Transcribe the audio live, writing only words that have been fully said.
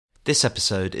This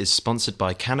episode is sponsored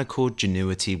by Canaccord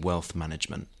Genuity Wealth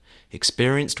Management,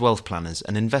 experienced wealth planners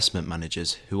and investment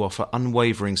managers who offer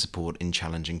unwavering support in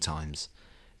challenging times.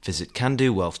 Visit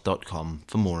candowealth.com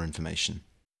for more information.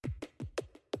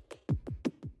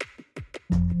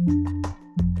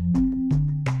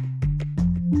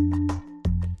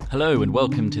 Hello and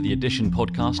welcome to the Edition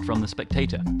podcast from The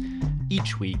Spectator.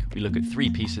 Each week we look at three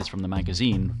pieces from the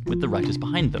magazine with the writers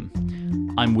behind them.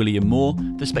 I'm William Moore,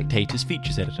 The Spectator's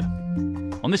features editor.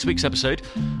 On this week's episode,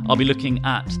 I'll be looking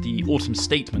at the autumn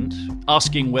statement,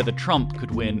 asking whether Trump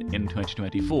could win in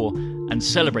 2024, and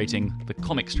celebrating the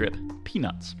comic strip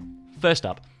Peanuts. First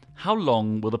up, how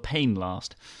long will the pain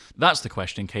last? That's the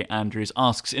question Kate Andrews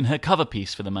asks in her cover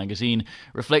piece for the magazine,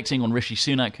 reflecting on Rishi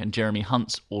Sunak and Jeremy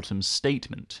Hunt's autumn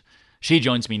statement. She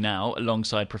joins me now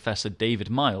alongside Professor David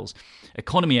Miles,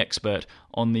 economy expert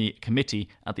on the committee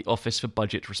at the Office for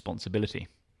Budget Responsibility.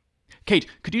 Kate,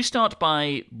 could you start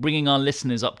by bringing our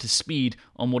listeners up to speed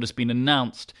on what has been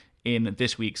announced in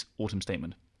this week's autumn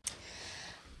statement?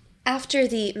 After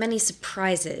the many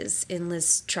surprises in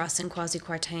Liz Truss and Kwasi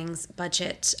Kwarteng's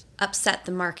budget upset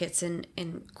the markets in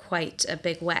quite a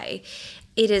big way,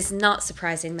 it is not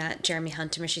surprising that Jeremy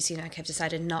Hunt and Rishi Sunak have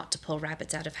decided not to pull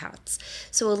rabbits out of hats.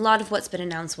 So a lot of what's been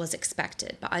announced was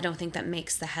expected, but I don't think that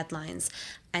makes the headlines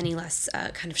any less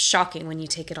kind of shocking when you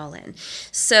take it all in.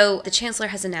 So the Chancellor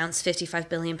has announced £55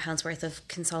 billion worth of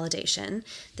consolidation.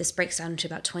 This breaks down to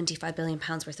about £25 billion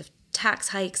worth of tax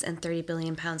hikes and £30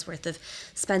 billion worth of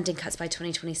spending cuts by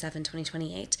 2027,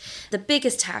 2028. The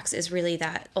biggest tax is really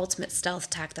that ultimate stealth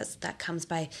tax that comes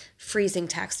by freezing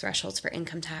tax thresholds for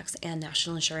income tax and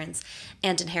national insurance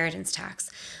and inheritance tax,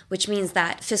 which means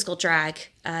that fiscal drag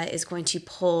is going to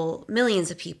pull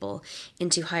millions of people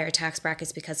into higher tax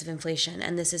brackets because of inflation.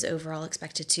 And this is overall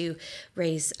expected to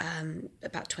raise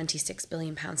about £26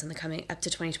 billion in the coming up to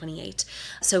 2028.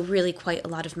 So really quite a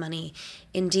lot of money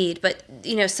indeed. But,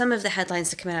 you know, some of the headlines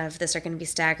to come out of this are going to be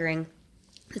staggering.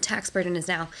 The tax burden is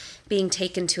now being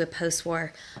taken to a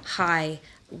post-war high.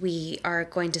 We're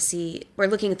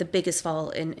looking at the biggest fall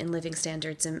in living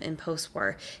standards in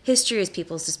post-war history as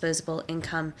people's disposable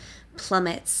income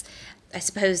plummets. I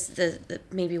suppose the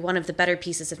maybe one of the better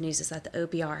pieces of news is that the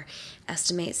OBR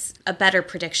estimates a better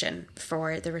prediction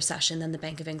for the recession than the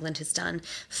Bank of England has done.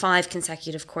 5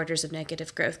 consecutive quarters of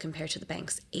negative growth compared to the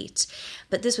bank's 8.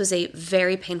 But this was a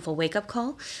very painful wake-up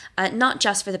call, not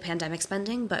just for the pandemic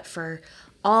spending, but for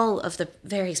all of the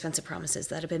very expensive promises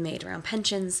that have been made around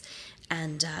pensions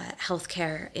and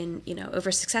healthcare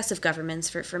over successive governments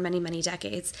for many, many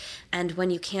decades. And when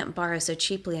you can't borrow so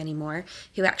cheaply anymore,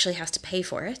 who actually has to pay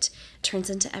for it turns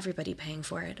into everybody paying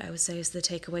for it, I would say, is the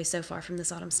takeaway so far from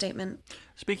this autumn statement.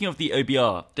 Speaking of the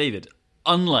OBR, David,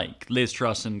 unlike Liz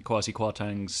Truss and Kwasi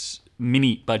Kwarteng's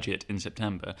mini budget in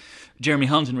September, Jeremy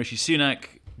Hunt and Rishi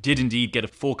Sunak did indeed get a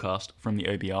forecast from the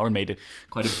OBR and made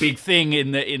quite a big thing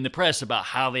in the press about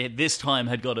how they this time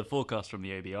had got a forecast from the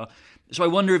OBR. So I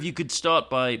wonder if you could start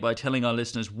by telling our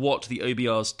listeners what the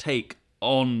OBR's take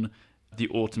on the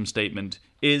autumn statement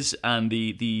is and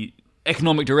the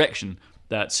economic direction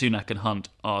that Sunak and Hunt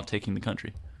are taking the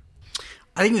country.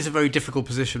 I think it's a very difficult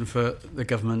position for the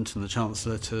government and the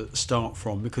Chancellor to start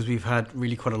from because we've had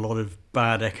really quite a lot of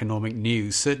bad economic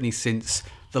news, certainly since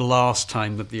the last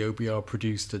time that the OBR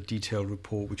produced a detailed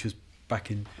report, which was back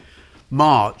in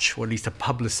March, or at least a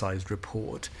publicised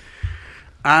report.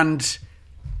 And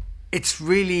it's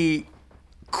really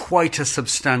quite a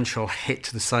substantial hit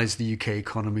to the size of the UK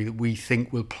economy that we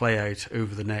think will play out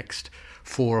over the next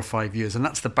 4 or 5 years. And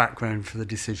that's the background for the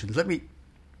decisions. Let me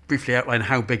briefly outline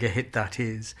how big a hit that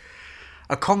is.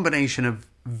 A combination of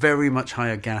very much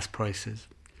higher gas prices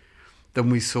than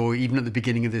we saw even at the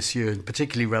beginning of this year, and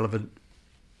particularly relevant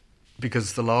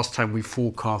because the last time we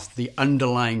forecast the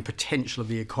underlying potential of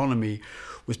the economy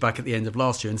was back at the end of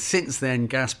last year. And since then,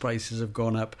 gas prices have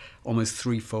gone up almost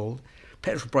threefold.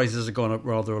 Petrol prices have gone up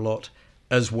rather a lot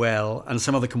as well. And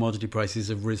some other commodity prices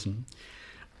have risen.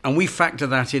 And we factor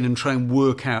that in and try and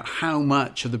work out how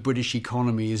much of the British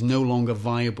economy is no longer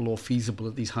viable or feasible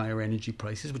at these higher energy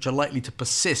prices, which are likely to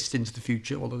persist into the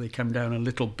future, although they come down a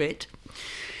little bit.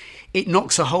 It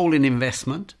knocks a hole in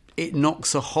investment. It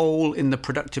knocks a hole in the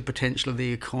productive potential of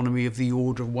the economy of the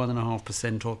order of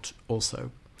 1.5% or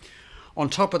so. On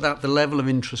top of that, the level of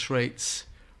interest rates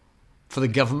for the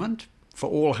government, for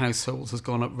all households, has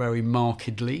gone up very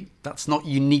markedly. That's not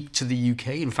unique to the UK.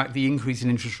 In fact, the increase in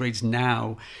interest rates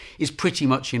now is pretty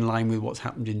much in line with what's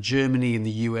happened in Germany, in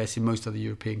the US, in most other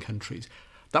European countries.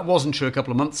 That wasn't true a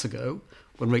couple of months ago,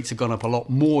 when rates had gone up a lot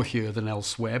more here than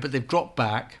elsewhere, but they've dropped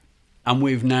back. And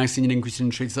we've now seen an increase in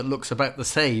interest rates that looks about the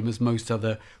same as most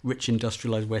other rich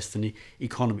industrialised Western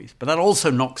economies. But that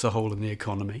also knocks a hole in the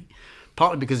economy,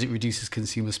 partly because it reduces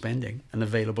consumer spending and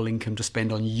available income to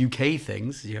spend on UK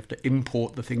things. You have to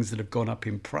import the things that have gone up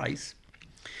in price.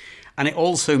 And it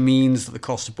also means that the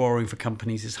cost of borrowing for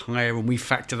companies is higher, and we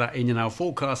factor that in our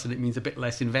forecast, and it means a bit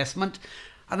less investment.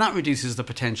 And that reduces the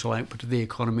potential output of the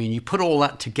economy. And you put all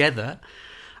that together,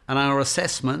 and our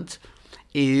assessment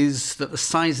is that the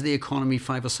size of the economy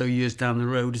 5 or so years down the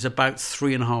road is about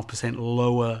 3.5%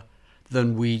 lower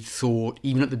than we thought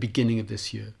even at the beginning of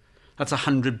this year. That's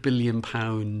 £100 billion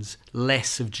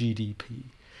less of GDP.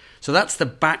 So that's the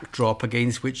backdrop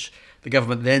against which the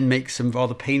government then makes some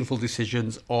rather painful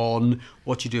decisions on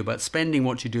what you do about spending,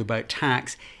 what you do about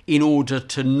tax, in order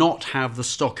to not have the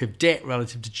stock of debt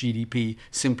relative to GDP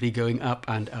simply going up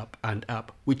and up and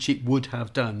up, which it would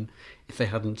have done if they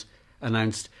hadn't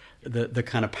announced the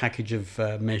kind of package of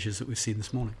measures that we've seen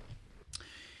this morning.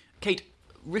 Kate,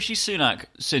 Rishi Sunak,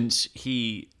 since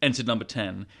he entered number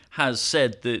 10, has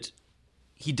said that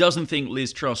he doesn't think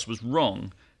Liz Truss was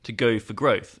wrong to go for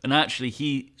growth. And actually,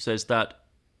 he says that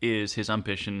is his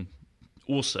ambition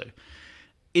also.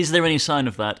 Is there any sign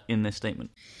of that in this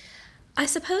statement? I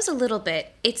suppose a little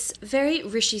bit. It's very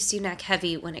Rishi Sunak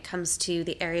heavy when it comes to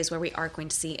the areas where we are going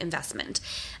to see investment.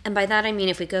 And by that I mean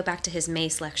if we go back to his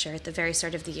Mace lecture at the very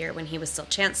start of the year when he was still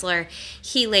Chancellor,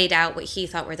 he laid out what he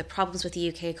thought were the problems with the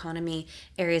UK economy,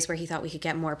 areas where he thought we could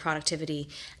get more productivity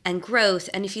and growth.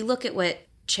 And if you look at what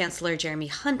Chancellor Jeremy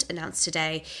Hunt announced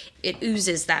today, it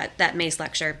oozes that Mace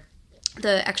lecture.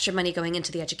 The extra money going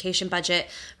into the education budget,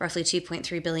 roughly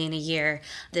 $2.3 billion a year.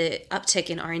 The uptick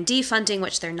in R&D funding,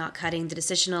 which they're not cutting. The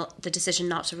decision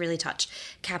not to really touch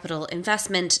capital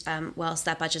investment, whilst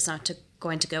that budget's not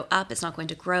going to go up, it's not going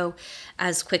to grow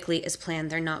as quickly as planned.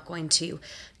 They're not going to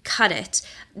cut it.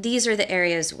 These are the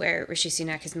areas where Rishi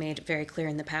Sunak has made very clear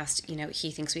in the past,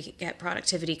 he thinks we could get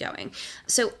productivity going.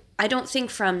 So I don't think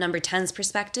from number 10's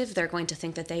perspective, they're going to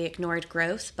think that they ignored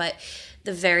growth. But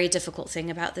the very difficult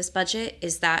thing about this budget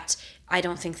is that I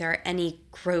don't think there are any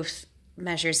growth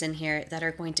measures in here that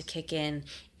are going to kick in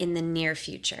the near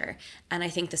future. And I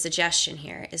think the suggestion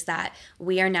here is that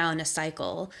we are now in a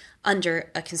cycle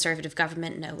under a conservative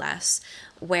government, no less,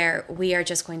 where we are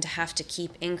just going to have to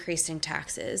keep increasing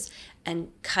taxes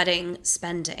and cutting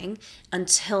spending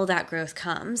until that growth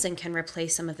comes and can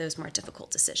replace some of those more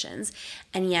difficult decisions.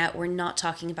 And yet we're not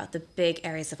talking about the big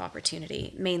areas of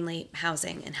opportunity, mainly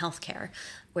housing and healthcare,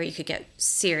 where you could get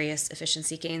serious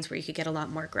efficiency gains, where you could get a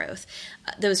lot more growth.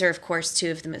 Those are, of course,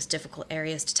 two of the most difficult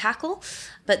areas to tackle.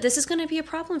 But this is going to be a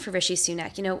problem for Rishi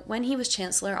Sunak. When he was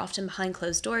Chancellor, often behind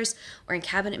closed doors or in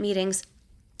cabinet meetings,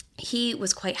 he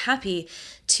was quite happy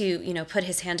to, put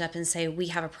his hand up and say, we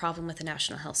have a problem with the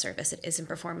National Health Service. It isn't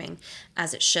performing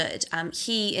as it should.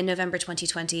 He, in November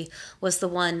 2020, was the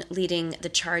one leading the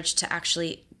charge to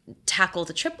actually tackle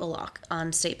the triple lock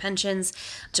on state pensions,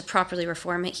 to properly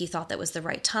reform it. He thought that was the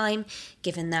right time,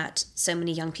 given that so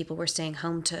many young people were staying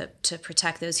home to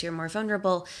protect those who are more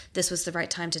vulnerable. This was the right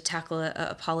time to tackle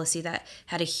a policy that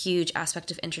had a huge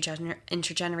aspect of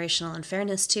intergenerational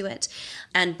unfairness to it.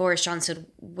 And Boris Johnson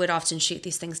would often shoot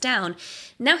these things down.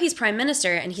 Now he's Prime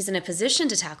Minister and he's in a position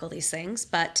to tackle these things,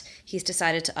 but he's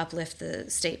decided to uplift the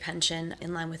state pension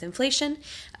in line with inflation.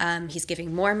 He's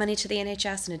giving more money to the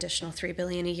NHS, an additional $3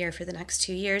 billion a year for the next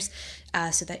 2 years,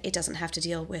 so that it doesn't have to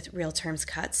deal with real terms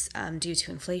cuts due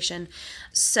to inflation.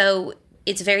 So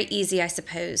it's very easy, I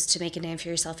suppose, to make a name for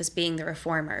yourself as being the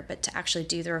reformer, but to actually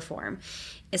do the reform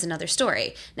is another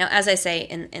story. Now, as I say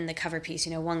in the cover piece,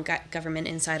 one government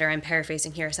insider, I'm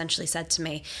paraphrasing here, essentially said to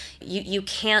me, you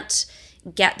can't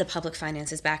get the public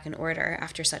finances back in order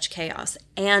after such chaos.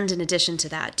 And in addition to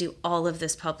that, do all of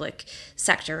this public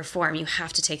sector reform. You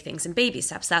have to take things in baby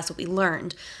steps. That's what we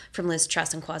learned from Liz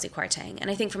Truss and Kwasi Kwarteng.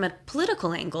 And I think from a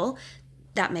political angle,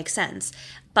 that makes sense.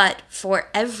 But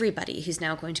for everybody who's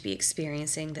now going to be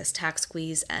experiencing this tax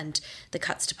squeeze and the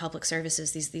cuts to public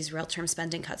services, these real term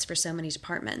spending cuts for so many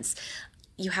departments,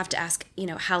 you have to ask,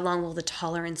 how long will the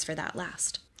tolerance for that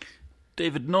last?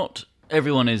 David, not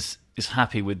everyone is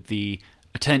happy with the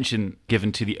attention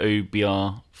given to the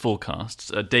OBR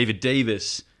forecasts. David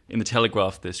Davis in The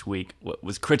Telegraph this week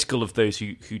was critical of those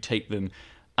who take them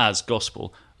as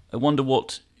gospel. I wonder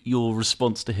what your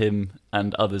response to him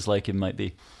and others like him might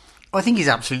be. I think he's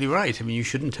absolutely right. You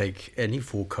shouldn't take any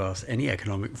forecast, any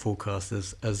economic forecast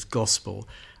as gospel.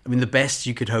 The best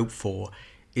you could hope for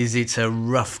is it's a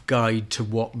rough guide to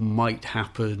what might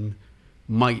happen,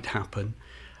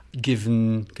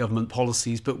 given government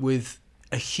policies, but with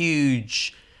a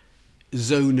huge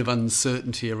zone of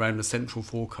uncertainty around a central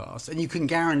forecast. And you can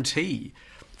guarantee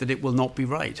that it will not be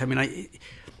right. I mean,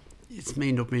 it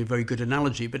may not be a very good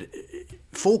analogy, but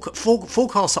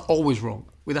forecasts are always wrong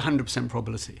with 100%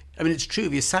 probability. I mean, it's true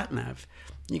of your sat-nav.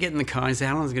 You get in the car and say,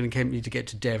 how long is it going to take you to get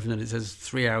to Devon? And it says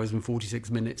 3 hours and 46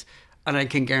 minutes. And I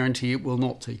can guarantee it will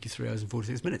not take you 3 hours and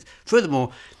 46 minutes.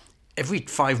 Furthermore, every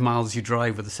 5 miles you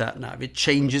drive with the sat-nav, it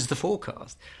changes the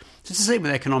forecast. So it's the same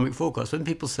with economic forecasts. When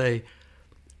people say,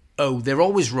 oh, they're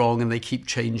always wrong and they keep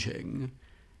changing,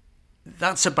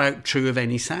 that's about true of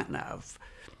any sat-nav.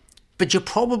 But you're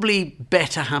probably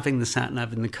better having the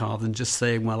sat-nav in the car than just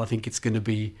saying, well, I think it's going to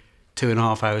be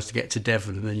 2.5 hours to get to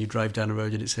Devon, and then you drive down a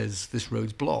road and it says this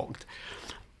road's blocked.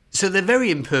 So they're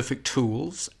very imperfect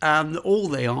tools, and all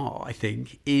they are, I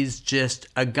think, is just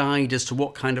a guide as to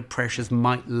what kind of pressures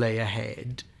might lay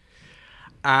ahead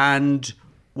and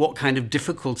what kind of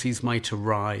difficulties might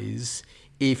arise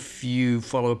if you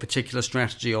follow a particular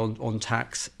strategy on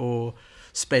tax or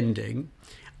spending,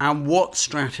 and what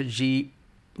strategy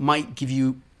might give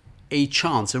you a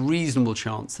chance, a reasonable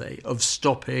chance, say, of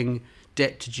stopping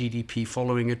debt to GDP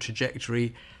following a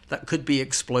trajectory that could be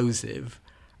explosive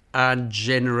and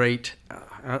generate,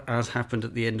 as happened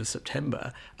at the end of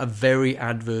September, a very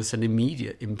adverse and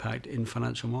immediate impact in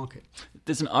financial markets.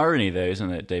 There's an irony there, isn't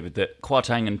there, David, that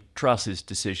Kwarteng and Truss's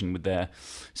decision with their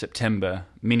September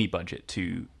mini-budget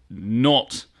to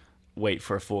not wait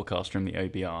for a forecast from the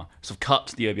OBR, sort of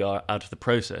cut the OBR out of the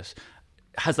process,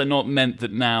 has that not meant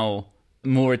that now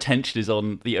more attention is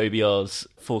on the OBR's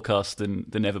forecast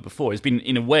than ever before? It's been,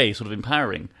 in a way, sort of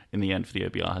empowering in the end for the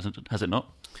OBR, has it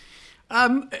not?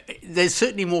 There's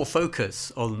certainly more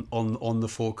focus on the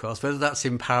forecast. Whether that's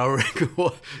empowering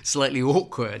or slightly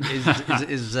awkward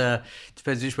is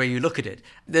depends which way you look at it.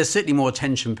 There's certainly more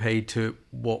attention paid to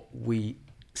what we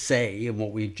say and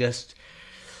what we've just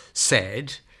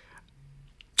said.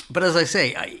 But as I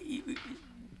say,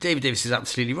 David Davis is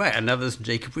absolutely right, and others,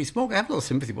 Jacob Rees-Mogg, I have a lot of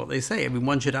sympathy with what they say. I mean,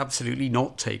 one should absolutely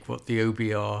not take what the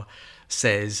OBR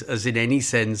says as in any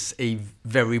sense a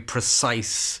very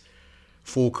precise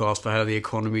forecast for how the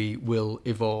economy will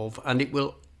evolve, and it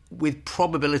will, with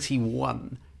probability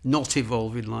 1, not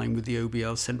evolve in line with the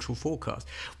OBR's central forecast.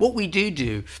 What we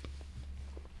do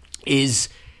is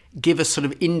give a sort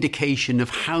of indication of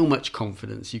how much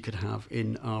confidence you could have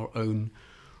in our own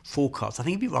forecast. I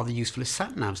think it'd be rather useful if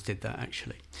sat-navs did that,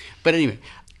 actually. But anyway,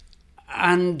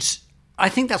 and I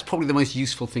think that's probably the most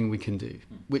useful thing we can do,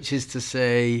 which is to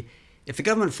say, if the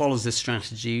government follows this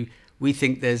strategy, we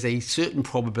think there's a certain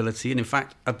probability, and in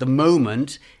fact, at the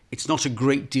moment, it's not a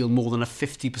great deal more than a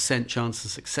 50% chance of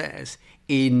success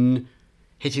in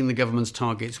hitting the government's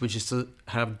targets, which is to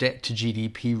have debt to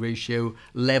GDP ratio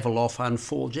level off and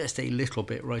fall just a little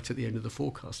bit right at the end of the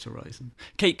forecast horizon.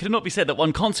 Kate, could it not be said that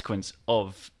one consequence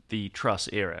of the Truss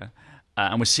era,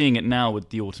 and we're seeing it now with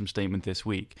the autumn statement this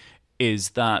week, is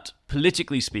that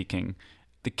politically speaking,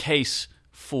 the case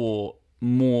for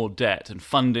more debt and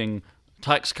funding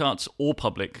tax cuts or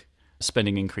public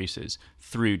spending increases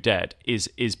through debt is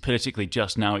politically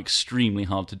just now extremely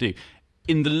hard to do.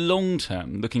 In the long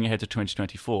term, looking ahead to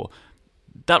 2024,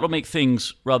 that will make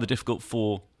things rather difficult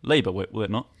for Labour, will it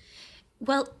not?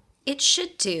 Well, it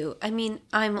should do. I mean,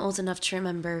 I'm old enough to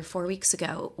remember 4 weeks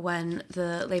ago when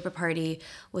the Labour Party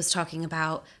was talking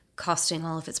about costing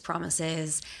all of its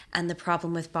promises and the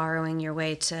problem with borrowing your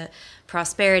way to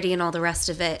prosperity and all the rest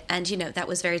of it. And, you know, that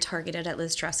was very targeted at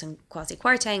Liz Truss and Kwasi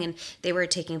Kwarteng, and they were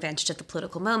taking advantage of the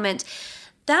political moment.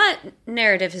 That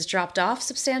narrative has dropped off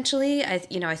substantially. I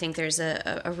think there's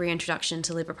a reintroduction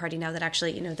to Labour Party now that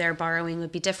actually, their borrowing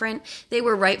would be different. They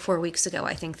were right 4 weeks ago.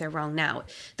 I think they're wrong now.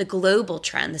 The global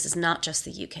trend, this is not just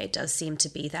the UK, does seem to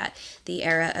be that the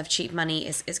era of cheap money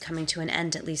is coming to an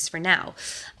end, at least for now.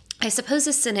 I suppose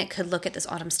a cynic could look at this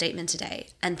autumn statement today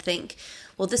and think,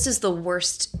 well, this is the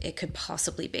worst it could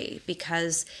possibly be,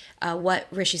 because what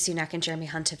Rishi Sunak and Jeremy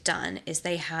Hunt have done is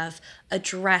they have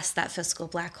addressed that fiscal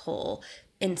black hole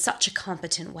in such a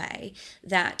competent way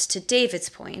that, to David's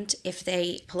point, if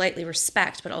they politely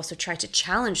respect but also try to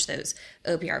challenge those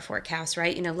OBR forecasts,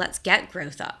 right? Let's get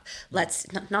growth up. Let's,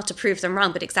 not to prove them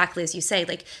wrong, but exactly as you say,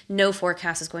 like, no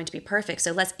forecast is going to be perfect.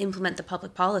 So let's implement the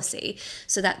public policy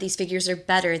so that these figures are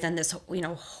better than this,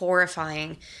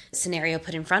 horrifying scenario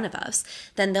put in front of us.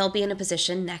 Then they'll be in a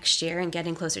position next year and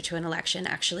getting closer to an election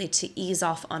actually to ease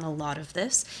off on a lot of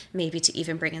this, maybe to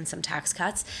even bring in some tax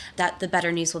cuts, that the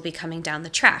better news will be coming down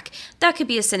the track. That could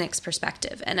be a cynic's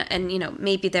perspective, and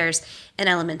maybe there's an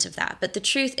element of that. But the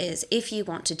truth is, if you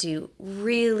want to do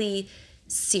really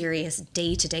serious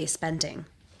day-to-day spending,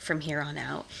 from here on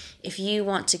out, if you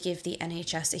want to give the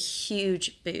NHS a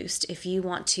huge boost, if you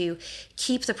want to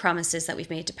keep the promises that we've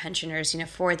made to pensioners,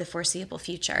 for the foreseeable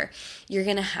future, you're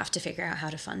going to have to figure out how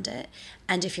to fund it.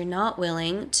 And if you're not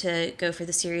willing to go for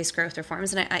the serious growth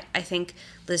reforms, and I think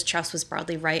Liz Truss was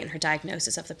broadly right in her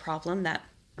diagnosis of the problem, that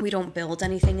we don't build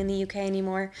anything in the UK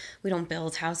anymore. We don't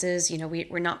build houses.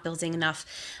 We're not building enough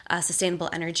sustainable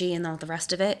energy and all the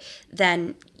rest of it.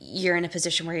 Then you're in a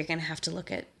position where you're going to have to look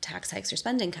at tax hikes or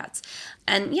spending cuts.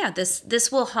 And yeah,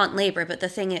 this will haunt Labour. But the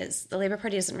thing is, the Labour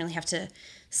Party doesn't really have to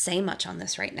say much on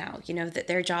this right now. That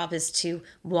their job is to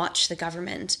watch the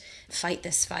government fight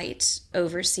this fight,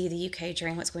 oversee the UK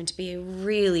during what's going to be a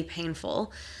really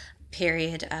painful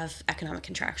period of economic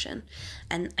contraction.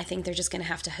 And I think they're just going to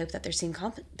have to hope that they seem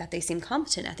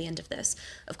competent at the end of this.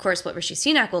 Of course, what Rishi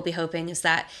Sunak will be hoping is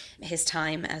that his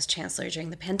time as Chancellor during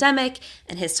the pandemic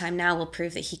and his time now will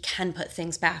prove that he can put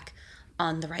things back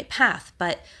on the right path.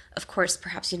 But of course,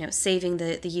 perhaps, saving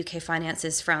the UK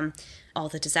finances from all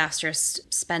the disastrous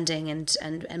spending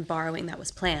and borrowing that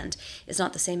was planned is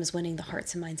not the same as winning the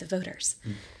hearts and minds of voters.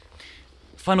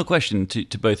 Final question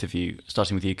to both of you,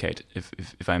 starting with you, Kate,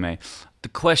 if I may. The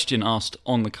question asked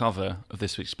on the cover of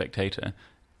this week's Spectator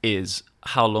is,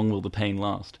 how long will the pain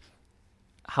last?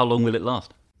 How long will it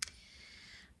last?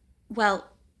 Well,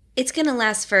 it's going to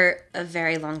last for a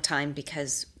very long time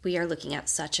because we are looking at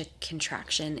such a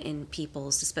contraction in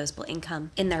people's disposable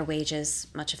income, in their wages.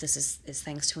 Much of this is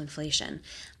thanks to inflation.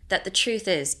 That the truth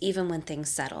is, even when things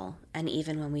settle, and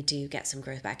even when we do get some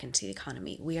growth back into the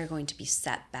economy, we are going to be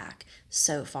set back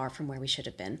so far from where we should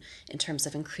have been in terms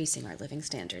of increasing our living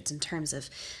standards, in terms of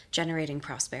generating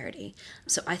prosperity.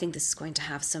 So I think this is going to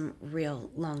have some real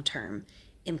long-term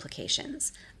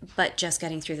implications. But just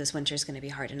getting through this winter is going to be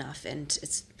hard enough. And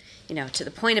it's, to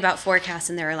the point about forecasts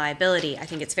and their reliability, I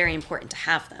think it's very important to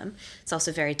have them. It's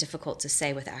also very difficult to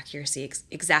say with accuracy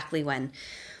exactly when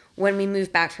we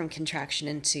move back from contraction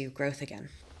into growth again.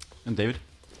 And David?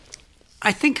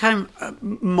 I think I'm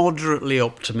moderately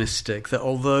optimistic that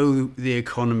although the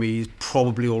economy is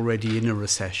probably already in a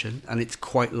recession, and it's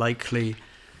quite likely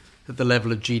that the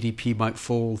level of GDP might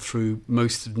fall through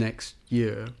most of next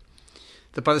year,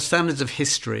 that by the standards of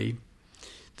history,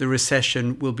 the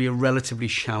recession will be a relatively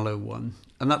shallow one.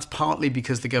 And that's partly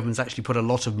because the government's actually put a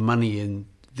lot of money in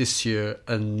this year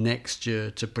and next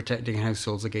year to protecting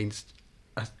households against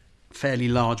fairly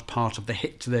large part of the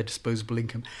hit to their disposable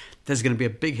income. There's going to be a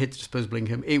big hit to disposable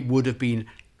income. It would have been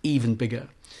even bigger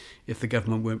if the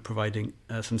government weren't providing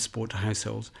some support to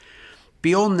households.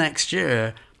 Beyond next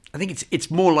year, I think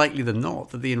it's more likely than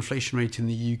not that the inflation rate in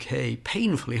the UK,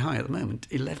 painfully high at the moment,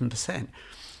 11%,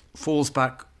 falls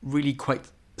back really quite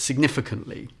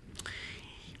significantly.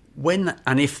 When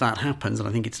and if that happens, and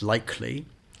I think it's likely,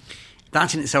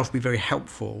 that in itself will be very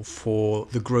helpful for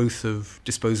the growth of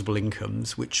disposable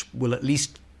incomes, which will at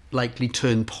least likely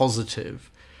turn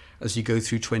positive as you go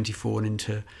through 24 and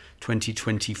into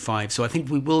 2025. So I think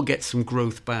we will get some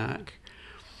growth back.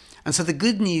 And so the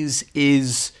good news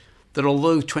is that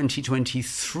although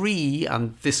 2023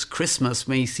 and this Christmas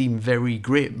may seem very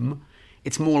grim,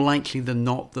 it's more likely than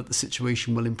not that the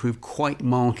situation will improve quite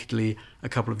markedly a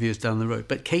couple of years down the road.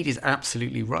 But Kate is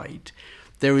absolutely right.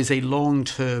 There is a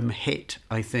long-term hit,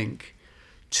 I think,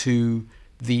 to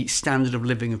the standard of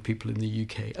living of people in the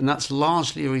UK. And that's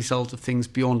largely a result of things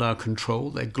beyond our control.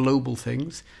 They're global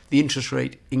things. The interest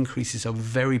rate increases are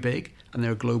very big, and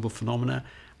they're a global phenomena.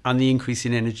 And the increase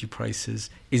in energy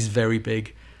prices is very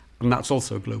big, and that's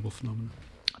also a global phenomenon.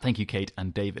 Thank you, Kate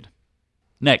and David.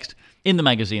 Next, in the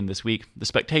magazine this week, The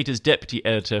Spectator's deputy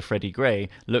editor, Freddie Gray,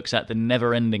 looks at the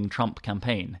never-ending Trump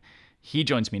campaign. He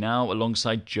joins me now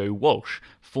alongside Joe Walsh,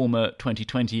 former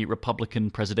 2020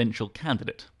 Republican presidential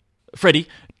candidate. Freddie,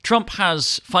 Trump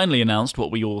has finally announced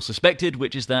what we all suspected,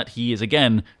 which is that he is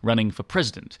again running for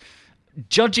president.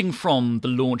 Judging from the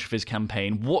launch of his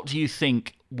campaign, what do you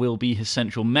think will be his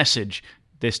central message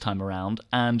this time around?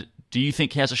 And do you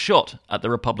think he has a shot at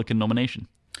the Republican nomination?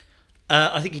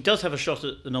 I think he does have a shot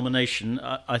at the nomination.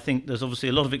 I think there's obviously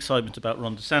a lot of excitement about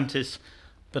Ron DeSantis,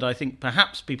 but I think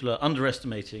perhaps people are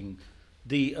underestimating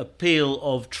the appeal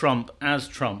of Trump as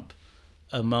Trump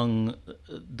among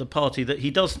the party that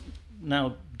he does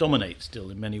now dominate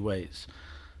still in many ways.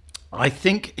 I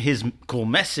think his core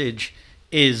message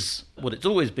is what it's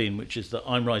always been, which is that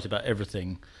I'm right about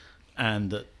everything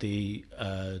and that the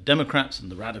Democrats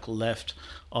and the radical left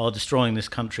are destroying this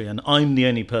country and I'm the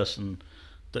only person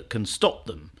that can stop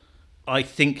them. I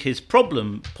think his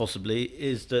problem possibly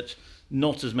is that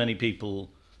not as many people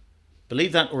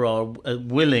believe that or are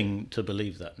willing to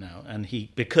believe that now, and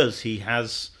because he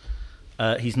has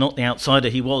He's not the outsider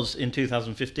he was in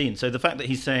 2015. So the fact that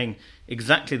he's saying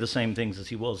exactly the same things as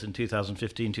he was in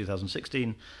 2015,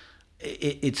 2016,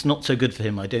 it's not so good for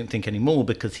him, I don't think, anymore,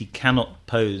 because he cannot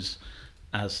pose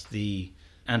as the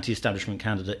anti-establishment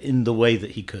candidate in the way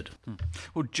that he could.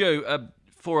 Well, Joe,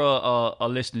 for our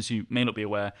listeners who may not be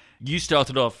aware, you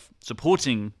started off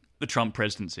supporting the Trump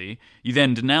presidency, you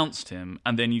then denounced him,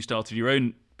 and then you started your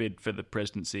own bid for the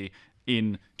presidency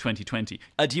in 2020.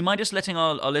 Do you mind just letting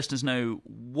our listeners know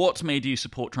what made you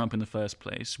support Trump in the first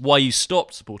place, why you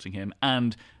stopped supporting him,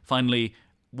 and finally,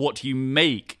 what you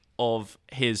make of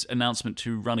his announcement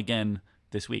to run again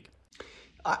this week?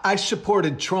 I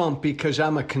supported Trump because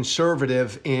I'm a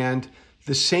conservative, and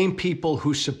the same people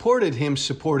who supported him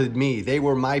supported me. They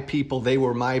were my people. They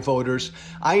were my voters.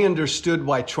 I understood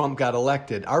why Trump got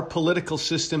elected. Our political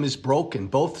system is broken.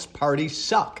 Both parties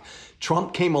suck.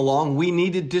 Trump came along. We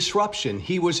needed disruption.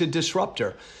 He was a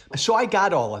disruptor. So I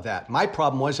got all of that. My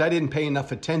problem was I didn't pay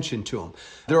enough attention to him.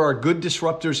 There are good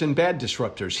disruptors and bad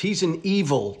disruptors. He's an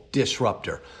evil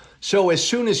disruptor. So as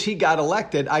soon as he got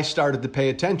elected, I started to pay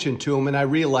attention to him, and I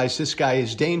realized this guy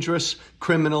is dangerous,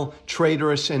 criminal,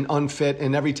 traitorous, and unfit,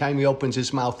 and every time he opens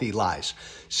his mouth, he lies.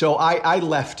 So I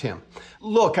left him.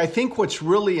 Look, I think what's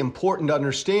really important to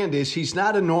understand is he's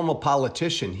not a normal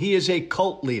politician. He is a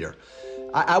cult leader.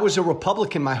 I was a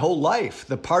Republican my whole life.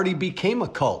 The party became a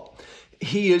cult.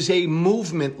 He is a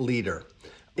movement leader.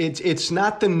 It's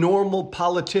not the normal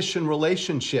politician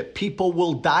relationship. People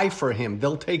will die for him.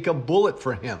 They'll take a bullet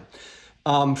for him.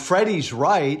 Freddie's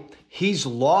right. He's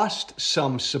lost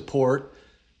some support,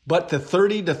 but the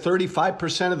 30 to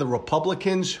 35% of the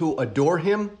Republicans who adore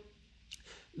him,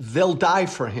 they'll die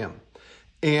for him.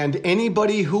 And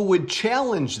anybody who would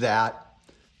challenge that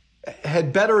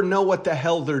had better know what the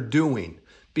hell they're doing,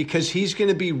 because he's going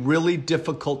to be really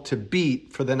difficult to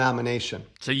beat for the nomination.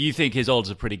 So you think his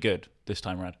odds are pretty good this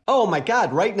time around? Oh, my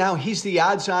God. Right now, he's the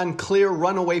odds-on clear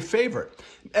runaway favorite.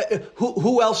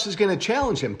 Who else is going to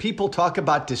challenge him? People talk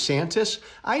about DeSantis.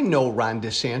 I know Ron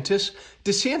DeSantis.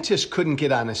 DeSantis couldn't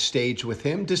get on a stage with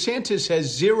him. DeSantis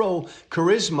has zero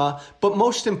charisma. But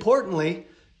most importantly,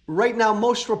 right now,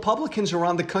 most Republicans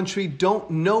around the country don't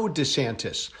know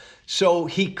DeSantis. So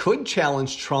he could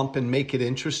challenge Trump and make it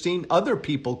interesting. Other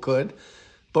people could.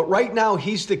 But right now,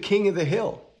 he's the king of the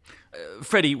hill.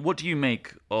 Freddie, what do you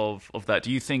make of that?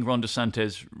 Do you think Ron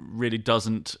DeSantis really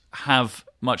doesn't have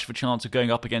much of a chance of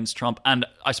going up against Trump? And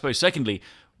I suppose, secondly,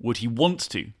 would he want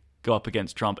to go up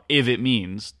against Trump if it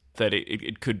means that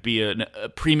it could be a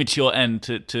premature end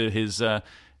to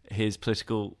his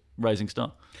political rising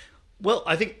star? Well,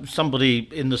 I think somebody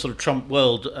in the sort of Trump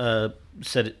world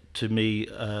said it to me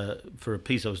for a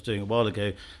piece I was doing a while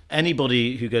ago.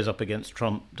 Anybody who goes up against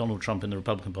Donald Trump in the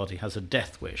Republican Party has a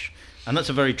death wish. And that's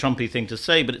a very Trumpy thing to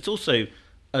say, but it's also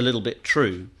a little bit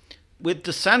true. With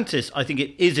DeSantis, I think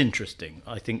it is interesting.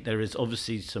 I think there is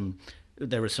obviously some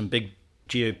big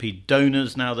GOP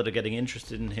donors now that are getting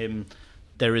interested in him.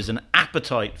 There is an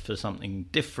appetite for something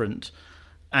different.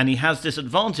 And he has this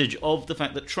advantage of the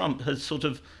fact that Trump has sort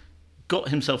of got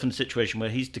himself in a situation where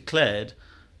he's declared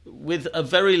with a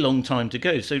very long time to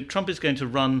go. So Trump is going to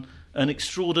run an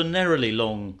extraordinarily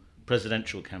long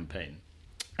presidential campaign.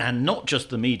 And not just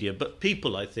the media, but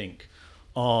people, I think,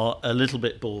 are a little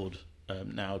bit bored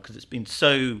now, because it's been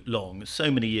so long, so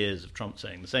many years of Trump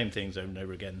saying the same things over and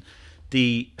over again.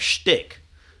 The shtick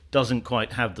doesn't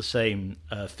quite have the same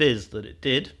fizz that it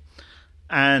did.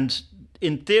 And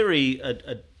in theory,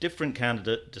 a different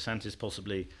candidate, DeSantis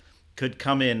possibly, could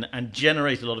come in and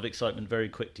generate a lot of excitement very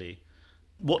quickly.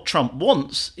 What Trump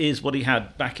wants is what he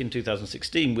had back in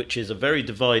 2016, which is a very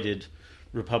divided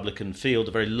Republican field,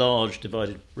 a very large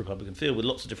divided Republican field with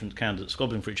lots of different candidates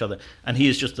squabbling for each other, and he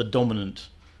is just the dominant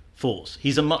force.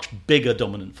 He's a much bigger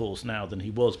dominant force now than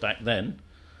he was back then,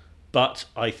 but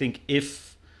I think it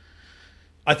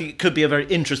could be a very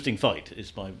interesting fight,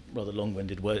 is my rather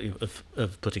long-winded way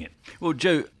of putting it. Well,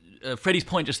 Joe, Freddie's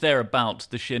point just there about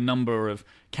the sheer number of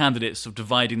candidates of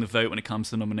dividing the vote when it comes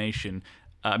to the nomination.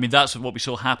 I mean, that's what we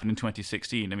saw happen in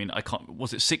 2016. I mean,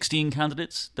 was it 16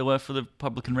 candidates there were for the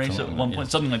Republican race at one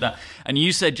point? Something like that. And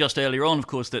you said just earlier on, of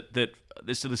course, that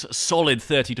there's this solid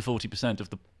 30 to 40% of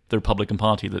the Republican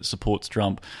Party that supports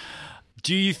Trump.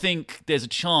 Do you think there's a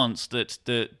chance that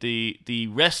the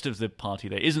rest of the party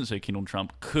that isn't so keen on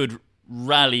Trump could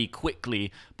rally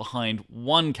quickly behind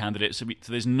one candidate, so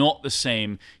there's not the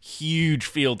same huge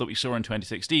field that we saw in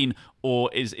 2016,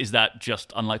 or is that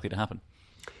just unlikely to happen?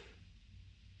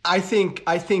 I think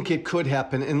it could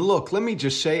happen. And look, let me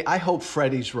just say, I hope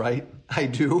Freddie's right. I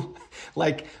do.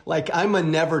 Like I'm a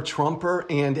never Trumper,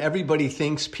 and everybody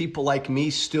thinks people like me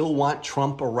still want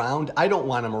Trump around. I don't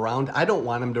want him around. I don't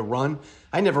want him to run.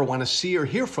 I never want to see or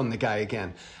hear from the guy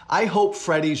again. I hope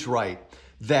Freddie's right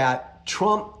that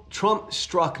Trump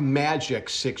struck magic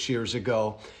 6 years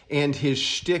ago, and his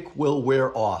shtick will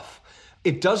wear off.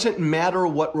 It doesn't matter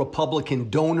what Republican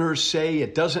donors say.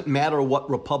 It doesn't matter what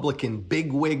Republican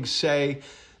bigwigs say.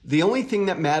 The only thing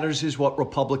that matters is what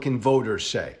Republican voters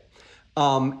say.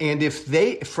 And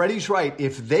Freddie's right,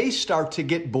 if they start to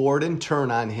get bored and turn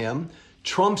on him,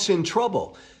 Trump's in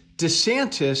trouble.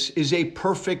 DeSantis is a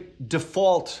perfect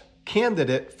default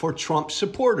candidate for Trump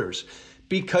supporters,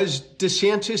 because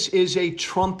DeSantis is a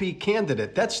Trumpy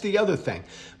candidate. That's the other thing.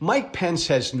 Mike Pence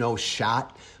has no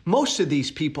shot. Most of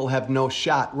these people have no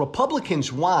shot.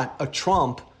 Republicans want a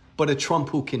Trump, but a Trump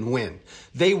who can win.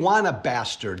 They want a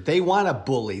bastard. They want a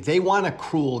bully. They want a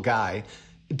cruel guy.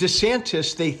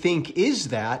 DeSantis, they think, is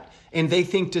that, and they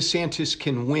think DeSantis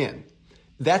can win.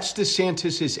 That's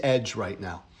DeSantis' edge right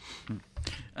now.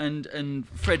 And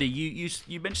Freddie,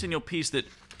 you mentioned in your piece that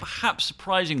perhaps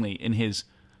surprisingly in his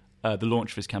the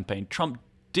launch of his campaign, Trump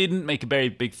didn't make a very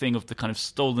big thing of the kind of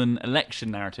stolen election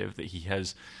narrative that he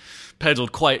has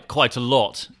peddled quite a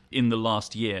lot in the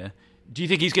last year. Do you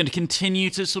think he's going to continue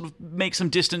to sort of make some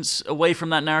distance away from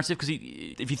that narrative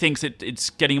if he thinks it's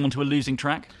getting him onto a losing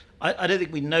track? I don't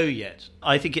think we know yet.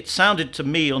 I think it sounded to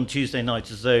me on Tuesday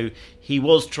night as though he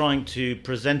was trying to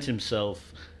present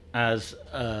himself as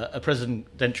a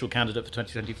presidential candidate for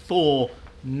 2024,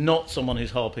 not someone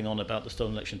who's harping on about the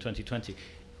stolen election 2020.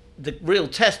 The real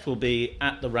test will be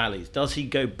at the rallies. Does he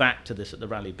go back to this at the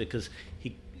rally? Because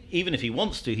even if he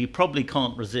wants to, he probably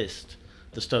can't resist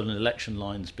the stolen election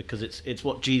lines, because it's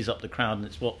what G's up the crowd, and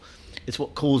it's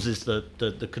what causes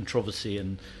the controversy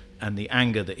and the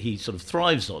anger that he sort of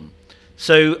thrives on.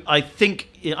 So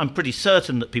I'm pretty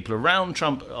certain that people around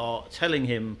Trump are telling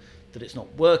him that it's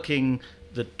not working.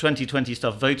 The 2020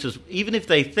 stuff, voters, even if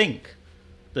they think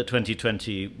that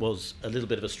 2020 was a little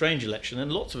bit of a strange election,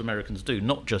 and lots of Americans do,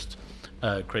 not just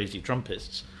crazy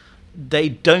Trumpists, they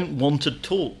don't want to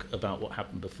talk about what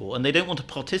happened before, and they don't want to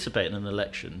participate in an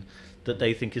election that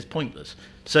they think is pointless.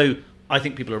 So I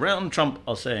think people around Trump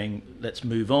are saying, let's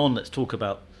move on, let's talk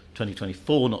about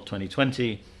 2024, not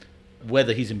 2020.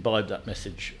 Whether he's imbibed that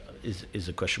message is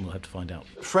a question we'll have to find out.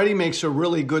 Freddie makes a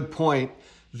really good point.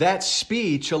 That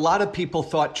speech, a lot of people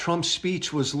thought Trump's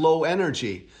speech was low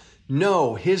energy.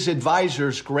 No, his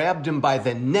advisors grabbed him by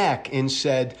the neck and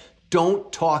said,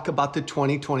 don't talk about the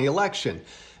 2020 election.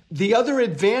 The other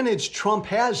advantage Trump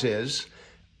has is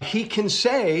he can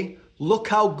say, look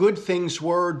how good things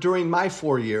were during my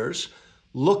 4 years.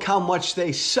 Look how much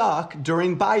they suck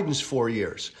during Biden's 4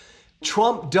 years.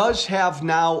 Trump does have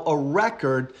now a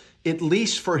record, at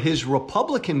least for his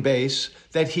Republican base,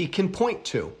 that he can point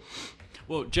to.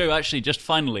 Well, Joe, actually, just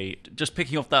finally, just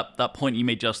picking off that point you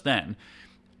made just then,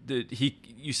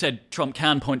 you said Trump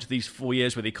can point to these 4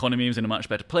 years where the economy was in a much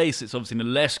better place. It's obviously in a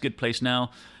less good place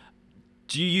now.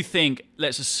 Do you think,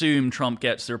 let's assume Trump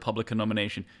gets the Republican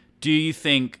nomination, do you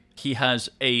think he has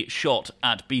a shot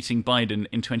at beating Biden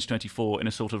in 2024 in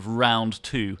a sort of round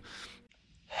two?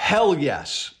 Hell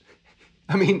yes.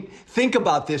 I mean, think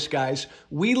about this, guys.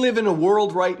 We live in a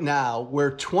world right now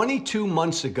where 22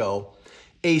 months ago,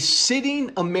 a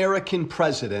sitting American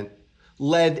president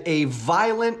led a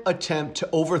violent attempt to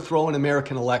overthrow an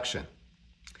American election.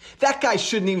 That guy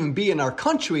shouldn't even be in our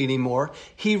country anymore.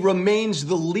 He remains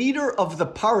the leader of the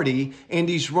party, and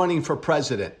he's running for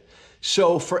president.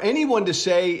 So for anyone to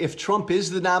say if Trump is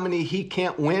the nominee, he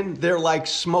can't win, they're like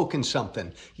smoking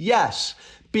something. Yes,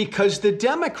 because the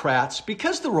Democrats,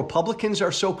 because the Republicans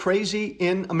are so crazy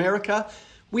in America,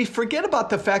 we forget about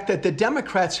the fact that the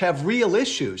Democrats have real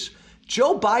issues.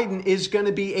 Joe Biden is going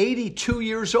to be 82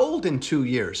 years old in 2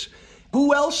 years.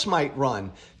 Who else might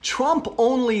run? Trump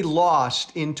only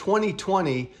lost in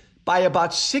 2020 by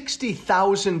about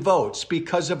 60,000 votes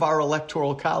because of our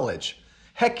electoral college.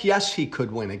 Heck yes, he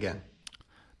could win again.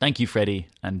 Thank you, Freddie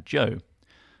and Joe.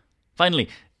 Finally,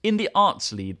 in the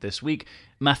arts lead this week,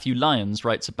 Matthew Lyons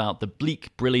writes about the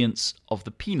bleak brilliance of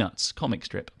the Peanuts comic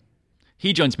strip.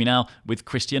 He joins me now with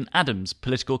Christian Adams,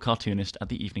 political cartoonist at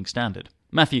the Evening Standard.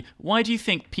 Matthew, why do you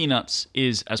think Peanuts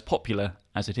is as popular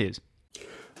as it is?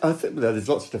 I think there's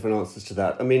lots of different answers to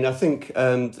that. I mean, I think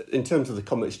in terms of the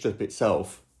comic strip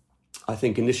itself, I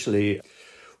think initially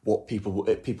what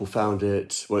people found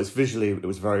it, well, it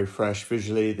was very fresh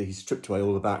visually. He stripped away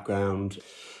all the background.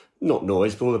 not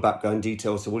noise, but all the background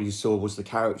details. So all you saw was the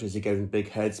characters. He gave them big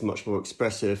heads, much more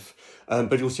expressive.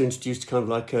 But he also introduced kind of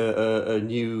like a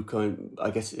new kind, I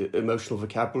guess, emotional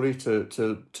vocabulary to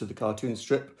the cartoon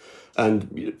strip.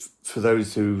 And for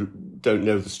those who don't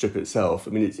know the strip itself,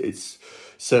 I mean, it's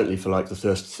certainly for like the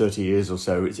first 30 years or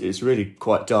so, it's really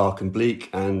quite dark and bleak,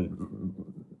 and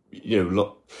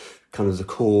kind of the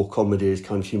core comedy is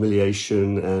kind of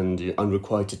humiliation and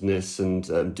unrequitedness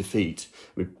and defeat.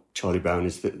 I mean, Charlie Brown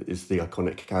is the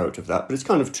iconic character of that, but it's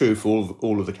kind of true for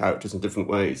all of the characters in different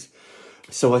ways.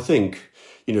 So I think,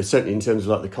 certainly in terms of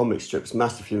like the comic strips,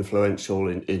 massively influential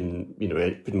in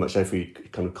pretty much every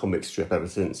kind of comic strip ever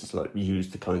since. It's like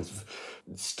used the kinds of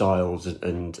styles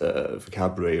and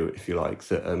vocabulary, if you like,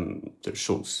 that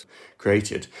Schulz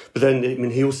created. But then, I mean,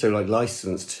 he also like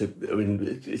licensed.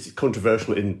 It's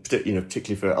controversial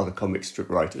particularly for other comic strip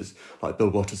writers like Bill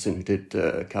Watterson, who did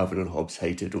Calvin and Hobbes,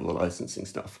 hated all the licensing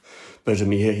stuff. But I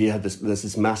mean, he had there's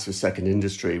this massive second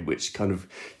industry which kind of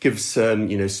gives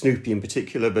Snoopy in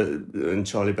particular, and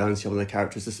Charlie Brown, some of their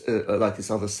characters like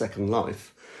this other second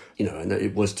life. And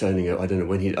it was turning over. I don't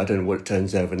know what it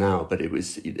turns over now, but it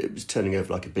was turning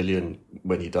over like $1 billion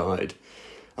when he died,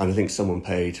 and I think someone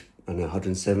paid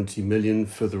 170 million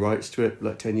for the rights to it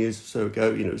like 10 years or so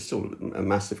ago. It's still a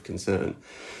massive concern.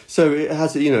 So it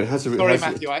has Sorry,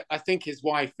 Matthew, I think his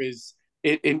wife is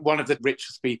in one of the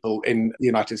richest people in the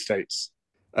United States.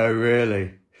 Oh,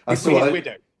 really? His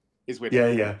widow. His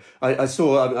widow. Yeah. I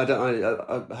saw.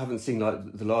 I haven't seen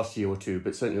like the last year or two,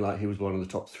 but certainly like he was one of the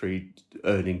top 3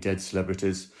 earning dead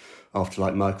celebrities after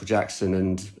like Michael Jackson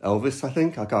and Elvis. I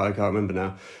think I can't remember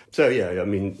now. So yeah, I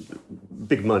mean,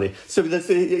 big money. So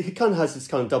he kind of has this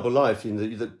kind of double life.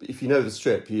 If you know the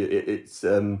strip, it's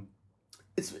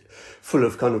full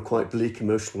of kind of quite bleak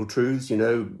emotional truths.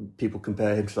 People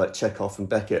compare him to like Chekhov and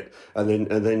Beckett, and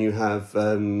then you have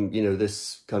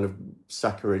this kind of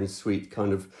saccharine sweet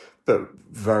kind of, but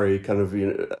very kind of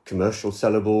commercial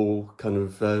sellable kind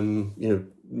of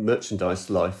merchandise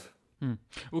life.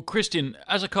 Well, Christian,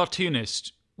 as a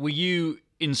cartoonist, were you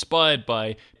inspired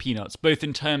by Peanuts, both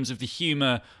in terms of the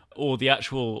humour or the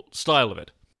actual style of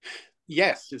it?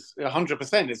 Yes, it's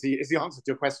 100% is the answer to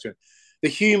your question. The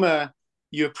humour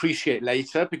you appreciate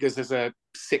later, because as a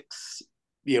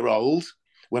 6-year-old,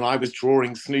 when I was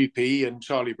drawing Snoopy and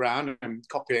Charlie Brown and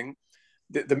copying,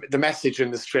 the message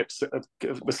in the strips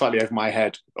was slightly over my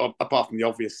head, apart from the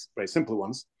obvious, very simple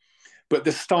ones. But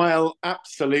the style,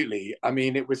 absolutely. I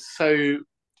mean, it was so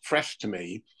fresh to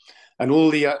me. And all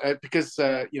the, because,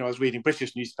 I was reading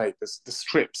British newspapers, the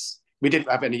strips, we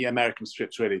didn't have any American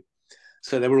strips really.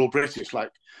 So they were all British,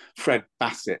 like Fred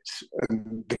Bassett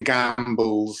and the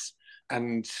Gambles,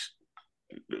 and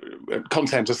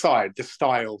content aside, the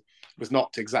style was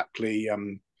not exactly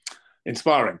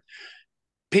inspiring.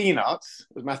 Peanuts,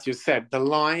 as Matthew said, the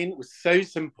line was so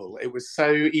simple. It was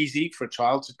so easy for a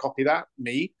child to copy that,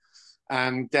 me.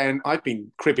 And then I've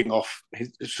been cribbing off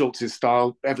Schulz's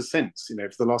style ever since, for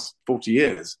the last 40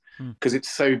 years, because it's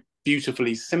so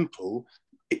beautifully simple,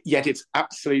 yet it's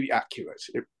absolutely accurate.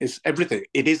 It's everything.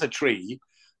 It is a tree.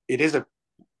 It is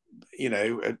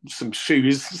some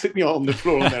shoes sitting on the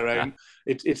floor on their own.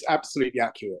 It's absolutely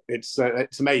accurate. It's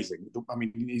amazing. I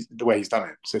mean, the way he's done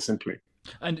it so simply.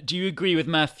 And do you agree with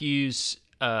Matthew's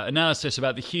analysis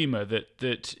about the humour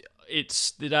that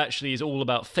it actually is all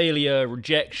about failure,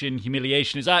 rejection,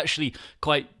 humiliation? Is actually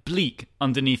quite bleak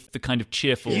underneath the kind of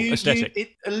cheerful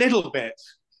aesthetic? A little bit,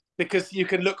 because you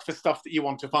can look for stuff that you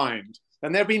want to find.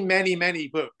 And there have been many, many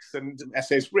books and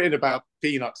essays written about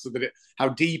Peanuts, so that how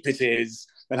deep it is,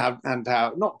 and how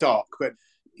not dark, but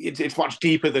it's much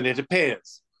deeper than it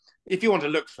appears. If you want to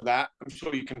look for that, I'm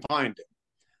sure you can find it.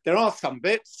 There are some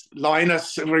bits.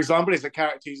 Linus, for example, is a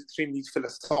character who's extremely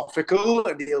philosophical,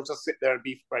 and he'll just sit there and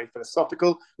be very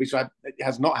philosophical, which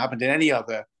has not happened in any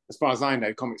other, as far as I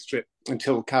know, comic strip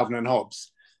until Calvin and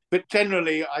Hobbes. But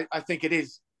generally, I think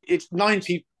it's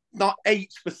 98%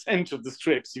 of the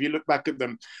strips, if you look back at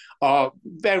them, are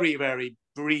very, very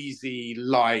breezy,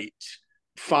 light,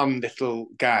 fun little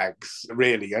gags,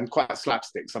 really, and quite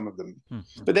slapstick, some of them.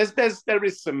 Mm-hmm. But there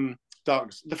is some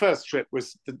darkness. The first strip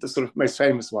was the sort of most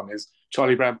famous one, is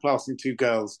Charlie Brown passing 2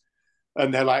 girls,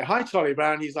 and they're like, "Hi, Charlie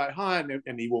Brown." He's like, "Hi,"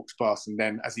 and he walks past, and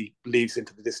then as he leaves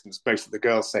into the distance, both of the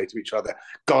girls say to each other,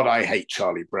 "God, I hate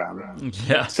Charlie Brown."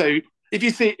 Yeah. So if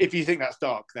you think that's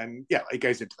dark, then yeah, it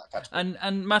goes into that category.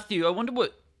 And Matthew, I wonder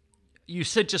what you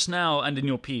said just now and in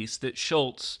your piece, that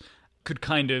Schulz could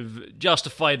kind of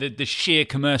justify the sheer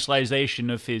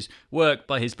commercialization of his work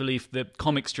by his belief that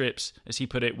comic strips, as he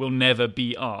put it, will never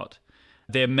be art.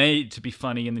 they're made to be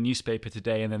funny in the newspaper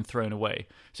today and then thrown away.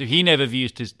 So he never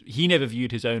viewed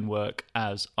his own work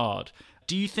as art.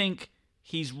 Do you think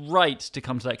he's right to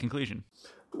come to that conclusion?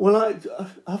 Well,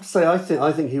 I have to say, I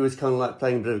think he was kind of like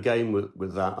playing a bit of a game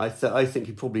with that. I think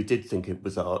he probably did think it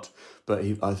was art, but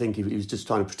I think he was just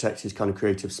trying to protect his kind of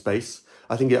creative space.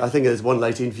 I think there's one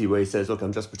late interview where he says, "Look,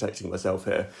 I'm just protecting myself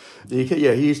here." He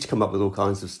used to come up with all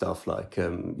kinds of stuff like,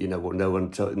 no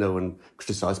one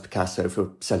criticised Picasso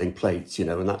for selling plates,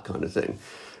 and that kind of thing.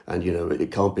 And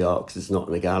it can't be art because it's not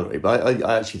in a gallery. But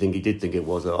I actually think he did think it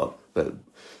was art, but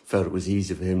felt it was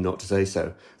easy for him not to say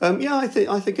so. I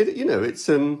think it. It's.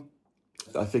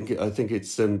 I think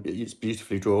it's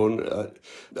beautifully drawn.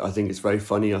 I think it's very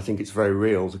funny. I think it's very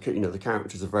real. The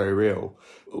characters are very real.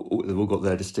 They've all got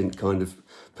their distinct kind of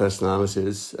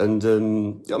personalities, and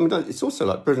it's also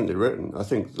like brilliantly written. I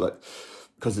think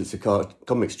because it's a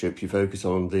comic strip, you focus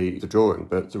on the drawing,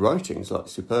 but the writing's like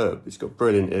superb. It's got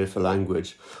brilliant ear for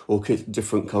language. All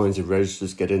different kinds of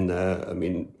registers get in there. I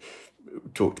mean,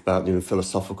 talked about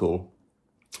philosophical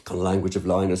kind of language of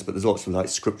Linus, but there's lots of like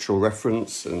scriptural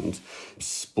reference and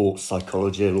sports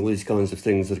psychology and all these kinds of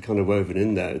things that are kind of woven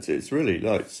in there. It's really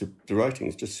the writing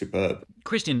is just superb.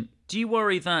 Christian, do you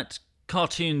worry that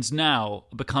cartoons now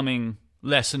are becoming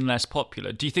less and less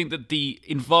popular? Do you think that the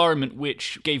environment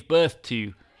which gave birth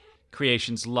to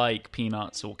creations like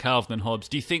Peanuts or Calvin and Hobbes,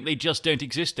 do you think they just don't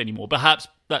exist anymore? Perhaps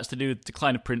that's to do with the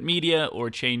decline of print media or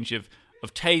a change of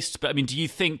tastes, but I mean, do you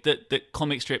think that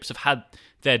comic strips have had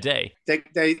their day?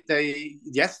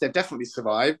 Yes, they've definitely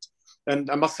survived. And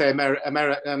I must say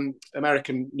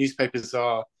American newspapers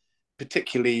are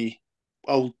particularly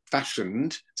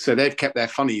old-fashioned, so they've kept their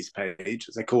funnies page,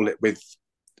 as they call it, with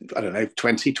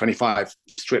 20, 25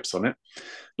 strips on it,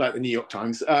 like the New York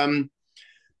Times.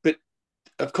 But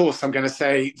of course, I'm going to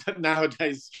say that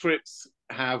nowadays strips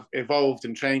have evolved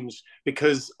and changed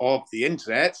because of the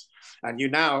internet, and you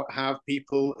now have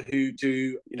people who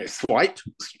do swipe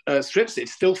strips.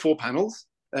 It's still 4 panels,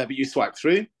 but you swipe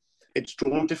through. It's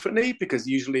drawn differently because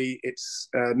usually it's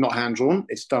not hand drawn.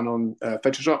 It's done on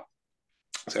Photoshop,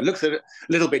 so it looks a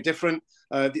little bit different.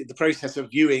 The process of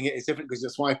viewing it is different because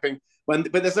you're swiping.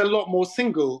 But there's a lot more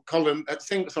single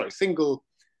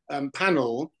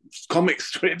panel comic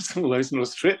strips, almost not a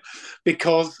strip,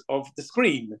 because of the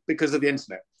screen, because of the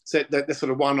internet. So they're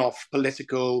sort of one-off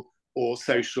political or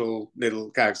social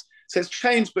little gags. So it's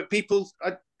changed, but people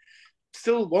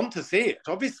still want to see it,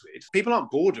 obviously. People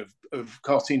aren't bored of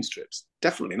cartoon strips.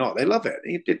 Definitely not. They love it.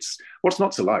 It's what's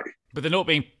not to like. But they're not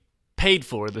being paid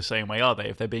for in the same way, are they,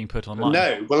 if they're being put online?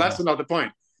 No. Well, that's another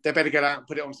point. They better get out and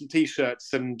put it on some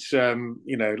T-shirts and,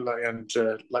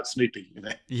 like Snoopy,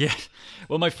 Yeah.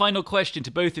 Well, my final question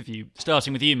to both of you,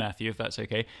 starting with you, Matthew, if that's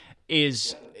okay,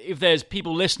 is if there's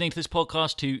people listening to this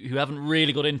podcast who haven't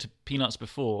really got into Peanuts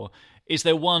before, is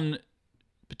there one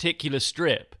particular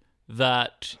strip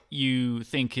that you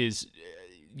think is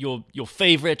your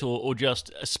favourite or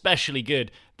just especially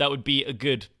good that would be a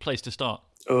good place to start?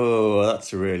 Oh,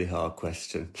 that's a really hard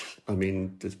question. I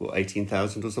mean, there's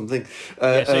 18,000 or something.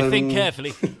 So think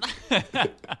carefully.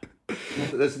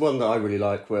 There's one that I really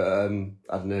like where,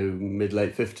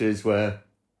 mid-late 50s, where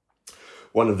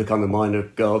one of the kind of minor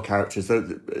girl characters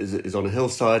is on a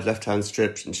hillside, left-hand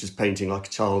strip, and she's painting like a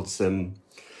child's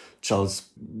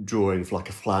drawing of like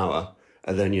a flower.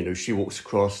 And then, she walks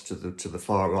across to the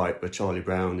far right where Charlie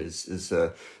Brown is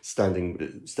standing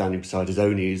beside his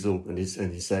own easel, and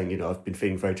he's saying, I've been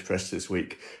feeling very depressed this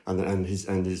week, and his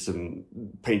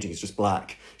painting is just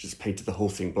black, just painted the whole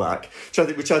thing black,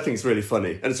 which I think is really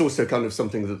funny, and it's also kind of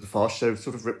something that the Fast Show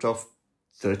sort of ripped off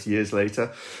 30 years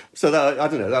later. So that, I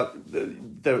don't know,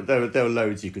 there are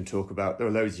loads you can talk about.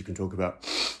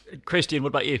 Christian, what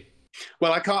about you?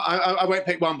 Well, I won't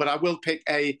pick one, but I will pick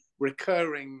a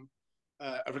recurring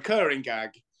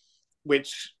gag,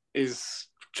 which is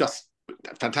just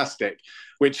fantastic,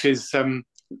 which is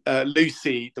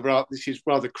Lucy, she's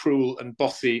rather cruel and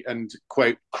bossy and,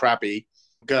 quote, crabby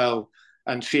girl,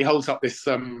 and she holds up this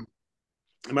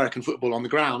American football on the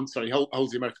ground. Sorry,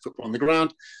 holds the American football on the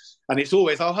ground, and it's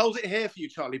always, "I'll hold it here for you,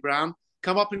 Charlie Brown.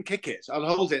 Come up and kick it. I'll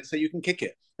hold it so you can kick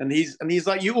it." And he's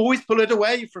like, "You always pull it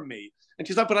away from me." And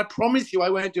she's like, "But I promise you I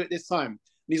won't do it this time."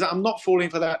 And he's like, "I'm not falling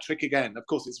for that trick again." Of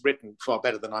course, it's written far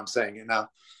better than I'm saying it now.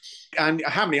 And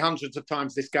how many hundreds of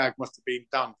times this gag must have been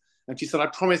done. And she said, "I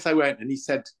promise I won't." And he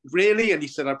said, "Really?" And he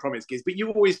said, "I promise, kids, but you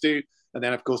always do." And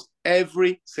then, of course,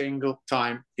 every single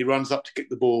time he runs up to kick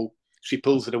the ball, she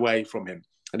pulls it away from him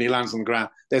and he lands on the ground.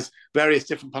 There's various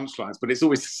different punchlines, but it's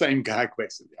always the same gag,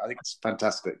 basically. I think it's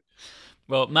fantastic.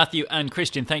 Well, Matthew and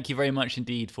Christian, thank you very much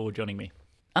indeed for joining me.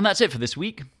 And that's it for this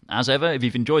week. As ever, if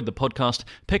you've enjoyed the podcast,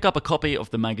 pick up a copy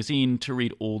of the magazine to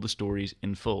read all the stories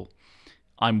in full.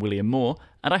 I'm William Moore,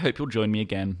 and I hope you'll join me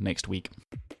again next week.